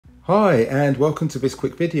Hi and welcome to this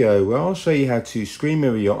quick video where I'll show you how to screen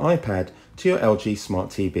mirror your iPad to your LG Smart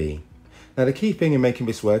TV. Now the key thing in making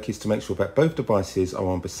this work is to make sure that both devices are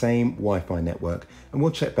on the same Wi-Fi network, and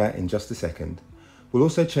we'll check that in just a second. We'll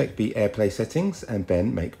also check the AirPlay settings and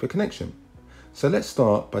then make the connection. So let's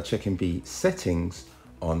start by checking the settings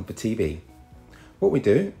on the TV. What we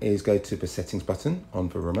do is go to the settings button on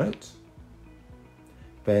the remote.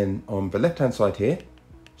 Then on the left hand side here,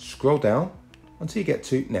 scroll down until you get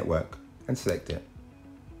to network and select it.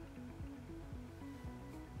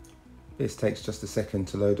 This takes just a second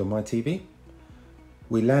to load on my TV.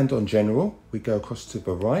 We land on general, we go across to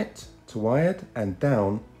the right to wired and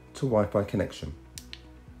down to Wi-Fi connection.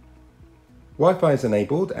 Wi-Fi is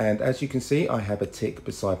enabled, and as you can see I have a tick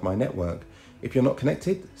beside my network. If you're not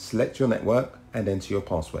connected, select your network and enter your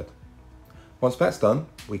password. Once that's done,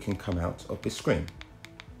 we can come out of this screen.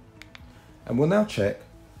 And we'll now check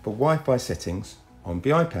the Wi-Fi settings on the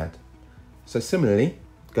iPad. So similarly,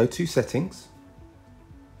 go to settings,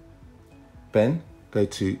 then go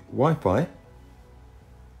to Wi-Fi,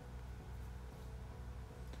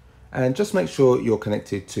 and just make sure you're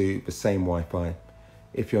connected to the same Wi-Fi.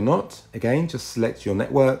 If you're not, again, just select your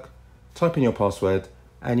network, type in your password,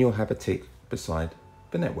 and you'll have a tick beside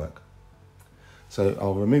the network. So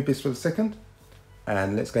I'll remove this for a second,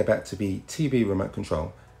 and let's go back to the TV remote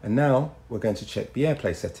control. And now we're going to check the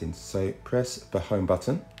AirPlay settings. So press the home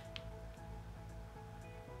button.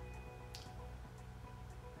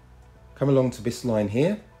 Come along to this line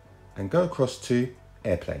here and go across to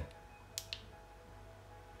AirPlay.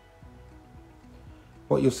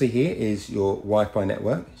 What you'll see here is your Wi-Fi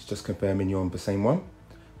network. It's just confirming you're on the same one.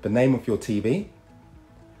 The name of your TV.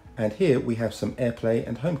 And here we have some AirPlay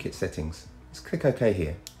and HomeKit settings. Let's click OK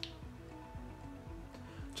here.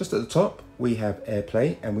 Just at the top, we have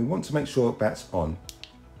AirPlay, and we want to make sure that's on.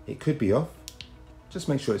 It could be off, just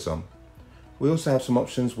make sure it's on. We also have some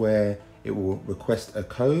options where it will request a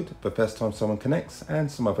code the first time someone connects, and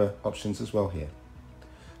some other options as well here.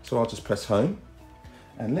 So I'll just press home,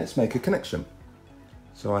 and let's make a connection.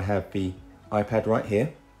 So I have the iPad right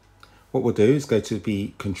here. What we'll do is go to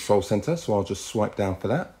the control center, so I'll just swipe down for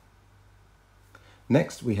that.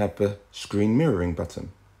 Next, we have the screen mirroring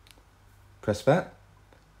button. Press that,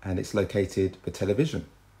 and it's located the television.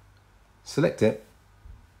 Select it.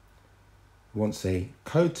 It wants a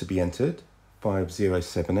code to be entered,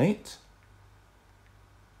 5078.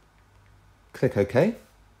 Click OK.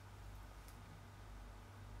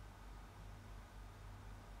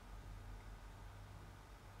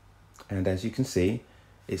 And as you can see,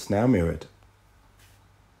 it's now mirrored.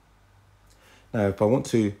 Now, if I want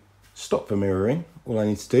to stop the mirroring, all I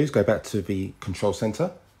need to do is go back to the control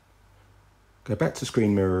center, go back to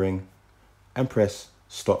screen mirroring, and press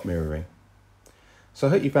stop mirroring. So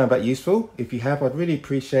I hope you found that useful. If you have, I'd really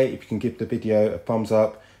appreciate if you can give the video a thumbs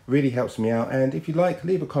up. It really helps me out, and if you like,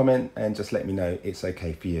 leave a comment and just let me know it's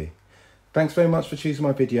okay for you. Thanks very much for choosing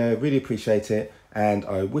my video, really appreciate it, and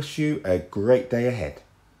I wish you a great day ahead.